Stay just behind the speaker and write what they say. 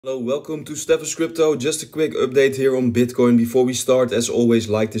Hello, welcome to Steph's Crypto. Just a quick update here on Bitcoin. Before we start, as always,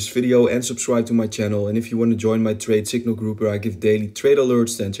 like this video and subscribe to my channel. And if you want to join my trade signal group where I give daily trade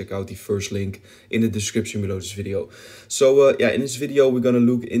alerts, then check out the first link in the description below this video. So in this video, we're going to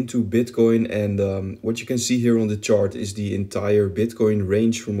look into Bitcoin. And what you can see here on the chart is the entire Bitcoin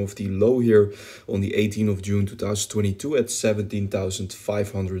range from the low here on the 18th of June 2022 at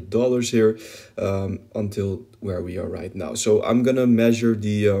 $17,500 here until where we are right now. So I'm gonna measure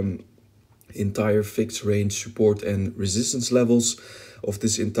the entire fixed range support and resistance levels of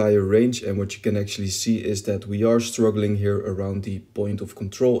this entire range, and what you can actually see is that we are struggling here around the point of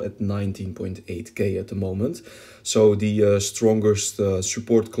control at 19.8k at the moment. So the strongest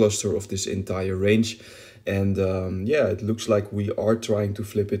support cluster of this entire range. And it looks like we are trying to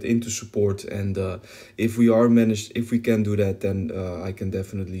flip it into support, and if we can do that, then I can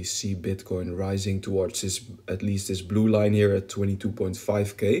definitely see Bitcoin rising towards this, at least this blue line here at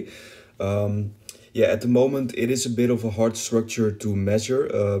 22.5k. At the moment it is a bit of a hard structure to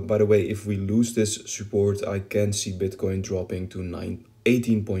measure. By the way, if we lose this support, I can see Bitcoin dropping to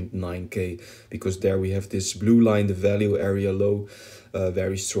 18.9k, because there we have this blue line, the value area low,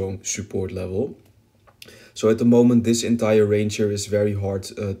 very strong support level. So at the moment, this entire range here is very hard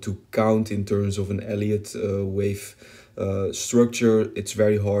to count in terms of an Elliott wave structure. It's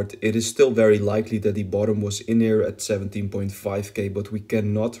very hard. It is still very likely that the bottom was in here at 17.5k, but we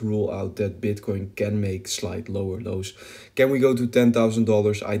cannot rule out that Bitcoin can make slight lower lows. Can we go to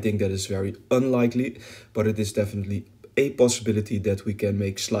 $10,000? I think that is very unlikely, but it is definitely a possibility that we can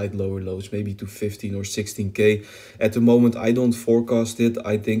make slight lower lows, maybe to 15 or 16k. At the moment, I don't forecast it.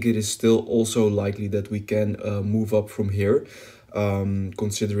 I think it is still also likely that we can move up from here,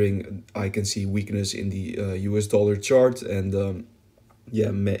 considering I can see weakness in the US dollar chart, and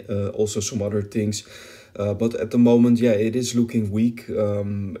also some other things. But at the moment, it is looking weak.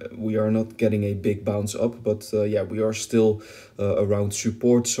 We are not getting a big bounce up, but we are still around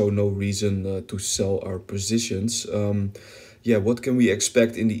support, so no reason to sell our positions. What can we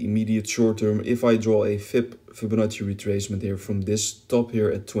expect in the immediate short term? If I draw a Fibonacci retracement here from this top here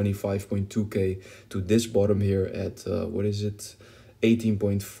at 25.2k to this bottom here at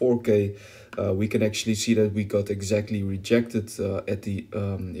 18.4k, we can actually see that we got exactly rejected at the,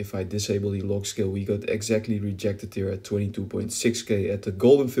 if I disable the log scale, we got exactly rejected here at 22.6k at the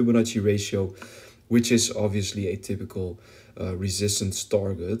golden Fibonacci ratio, which is obviously a typical resistance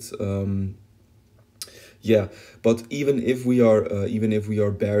target. But even if we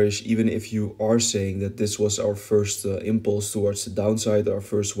are bearish, even if you are saying that this was our first impulse towards the downside, our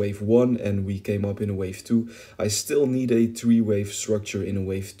first wave 1, and we came up in a wave 2, I still need a 3-wave structure in a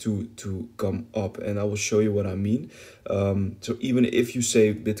wave 2 to come up, and I will show you what I mean. So even if you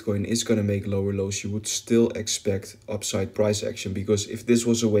say Bitcoin is going to make lower lows, you would still expect upside price action, because if this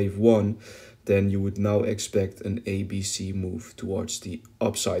was a wave 1, then you would now expect an ABC move towards the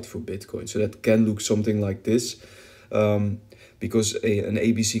upside for Bitcoin. So that can look something like this, because an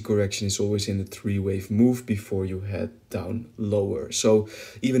ABC correction is always in a 3-wave move before you head down lower. So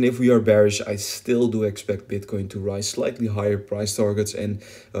even if we are bearish, I still do expect Bitcoin to rise slightly higher price targets. And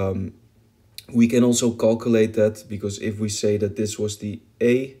we can also calculate that, because if we say that this was the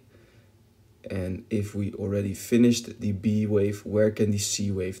A, and if we already finished the B wave, where can the C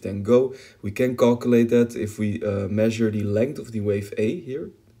wave then go? We can calculate that if we measure the length of the wave A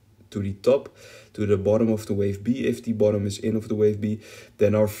here to the top, to the bottom of the wave B. If the bottom is in of the wave B,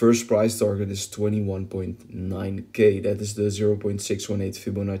 then our first price target is 21.9k. That is the 0.618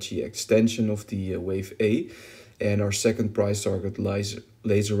 Fibonacci extension of the wave A. And our second price target lays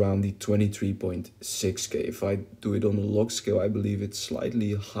around the 23.6k. If I do it on the log scale, I believe it's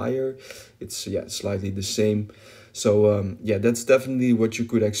slightly higher. It's slightly the same. So that's definitely what you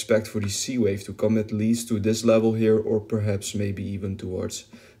could expect for the C wave to come at least to this level here, or perhaps maybe even towards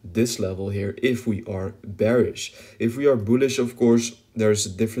this level here if we are bearish. If we are bullish, of course, there's a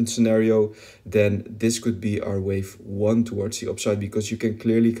different scenario. Then this could be our wave 1 towards the upside, because you can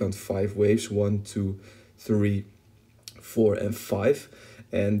clearly count 5 waves, 1, 2, 3, 4, and 5.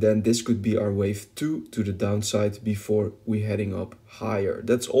 And then this could be our wave 2 to the downside before we heading up higher.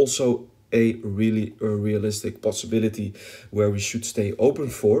 That's also a realistic possibility where we should stay open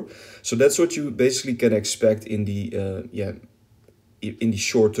for. So that's what you basically can expect in the in the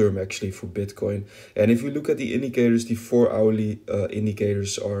short term actually for Bitcoin. And if we look at the indicators, the 4-hourly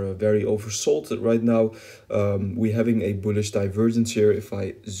indicators are very oversold right now. We're having a bullish divergence here. If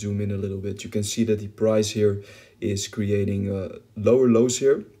I zoom in a little bit, you can see that the price here is creating lower lows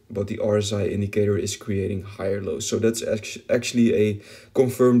here, but the RSI indicator is creating higher lows. So that's actually a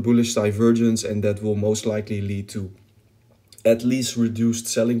confirmed bullish divergence, and that will most likely lead to at least reduced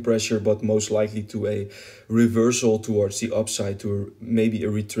selling pressure, but most likely to a reversal towards the upside, to maybe a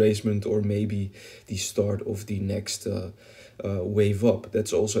retracement, or maybe the start of the next wave up.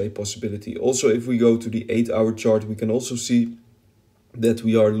 That's also a possibility. Also, if we go to the 8-hour chart, we can also see that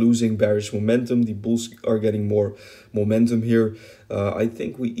we are losing bearish momentum. The bulls are getting more momentum here. I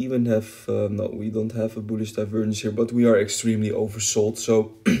think we even have, no, we don't have a bullish divergence here, but we are extremely oversold.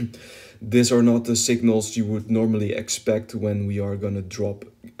 So these are not the signals you would normally expect when we are going to drop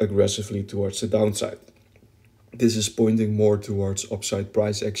aggressively towards the downside. This is pointing more towards upside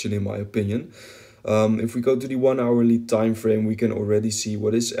price action, in my opinion. If we go to the 1 hourly time frame, we can already see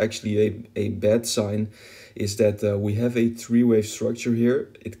what is actually a bad sign is that we have a 3-wave structure here.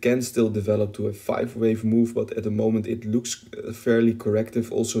 It can still develop to a 5-wave move, but at the moment it looks fairly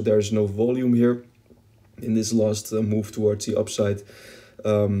corrective. Also, there is no volume here in this last move towards the upside.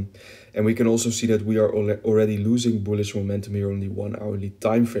 And we can also see that we are already losing bullish momentum here on the 1 hourly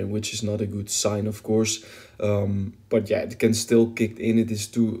time frame, which is not a good sign, of course. But yeah, it can still kick in. It is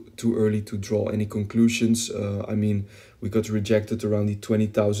too early to draw any conclusions. I mean, we got rejected around the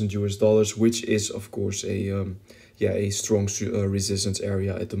 $20,000, which is of course a strong resistance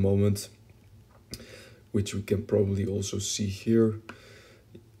area at the moment, which we can probably also see here.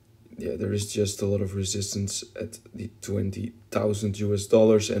 Yeah, there is just a lot of resistance at the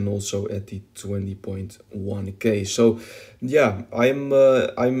 $20,000 and also at the 20.1K. So yeah, I'm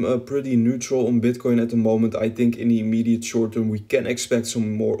pretty neutral on Bitcoin at the moment. I think in the immediate short term we can expect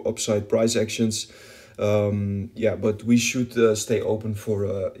some more upside price actions. Yeah, but we should stay open for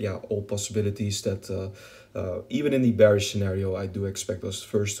all possibilities. That even in the bearish scenario, I do expect us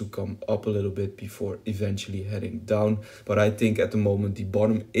first to come up a little bit before eventually heading down. But I think at the moment the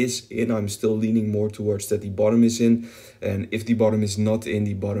bottom is in. I'm still leaning more towards that the bottom is in. And if the bottom is not in,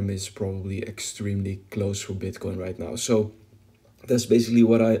 the bottom is probably extremely close for Bitcoin right now. So that's basically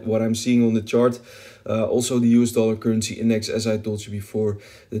what I'm seeing on the chart. Also, the US dollar currency index, as I told you before,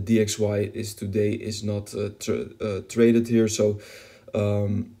 the DXY is not traded here. So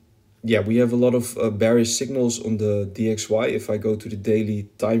yeah, we have a lot of bearish signals on the DXY. If I go to the daily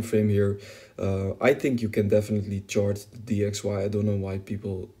time frame here, I think you can definitely chart the DXY. I don't know why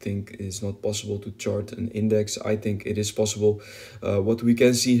people think it's not possible to chart an index. I think it is possible. What we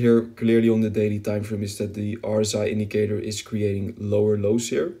can see here clearly on the daily time frame is that the RSI indicator is creating lower lows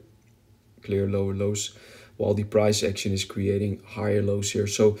here, clear lower lows, while the price action is creating higher lows here.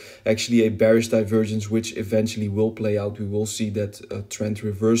 So actually a bearish divergence, which eventually will play out. We will see that trend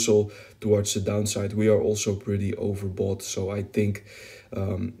reversal towards the downside. We are also pretty overbought, so I think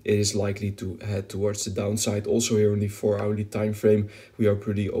it is likely to head towards the downside. Also here on the 4-hourly time frame, we are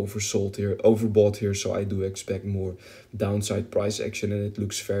pretty overbought here, so I do expect more downside price action, and it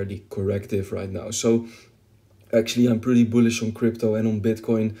looks fairly corrective right now. So actually, I'm pretty bullish on crypto and on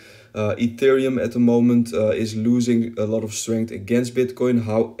Bitcoin. Ethereum at the moment is losing a lot of strength against Bitcoin.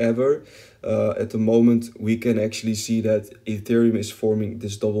 However, at the moment, we can actually see that Ethereum is forming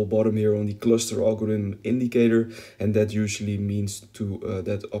this double bottom here on the cluster algorithm indicator. And that usually means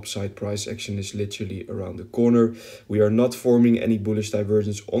that upside price action is literally around the corner. We are not forming any bullish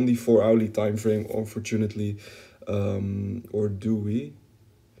divergence on the 4-hourly time frame, unfortunately. Or do we?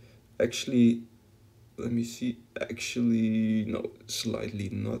 Actually, let me see. Actually, no, slightly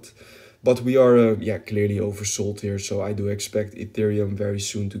not. But we are, clearly oversold here. So I do expect Ethereum very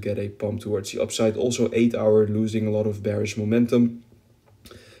soon to get a pump towards the upside. Also, 8-hour losing a lot of bearish momentum.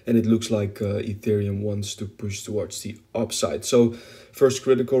 And it looks like Ethereum wants to push towards the upside. So first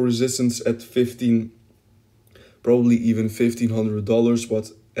critical resistance at 15, probably even $1,500.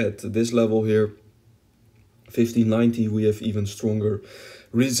 But at this level here, 1590, we have even stronger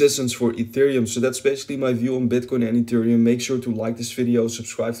resistance for Ethereum. So that's basically my view on Bitcoin and Ethereum. Make sure to like this video,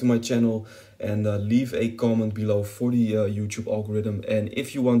 subscribe to my channel, and leave a comment below for the YouTube algorithm. And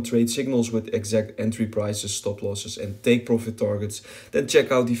if you want trade signals with exact entry prices, stop losses, and take profit targets, then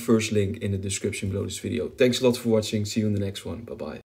check out the first link in the description below this video. Thanks a lot for watching. See you in the next one. Bye bye.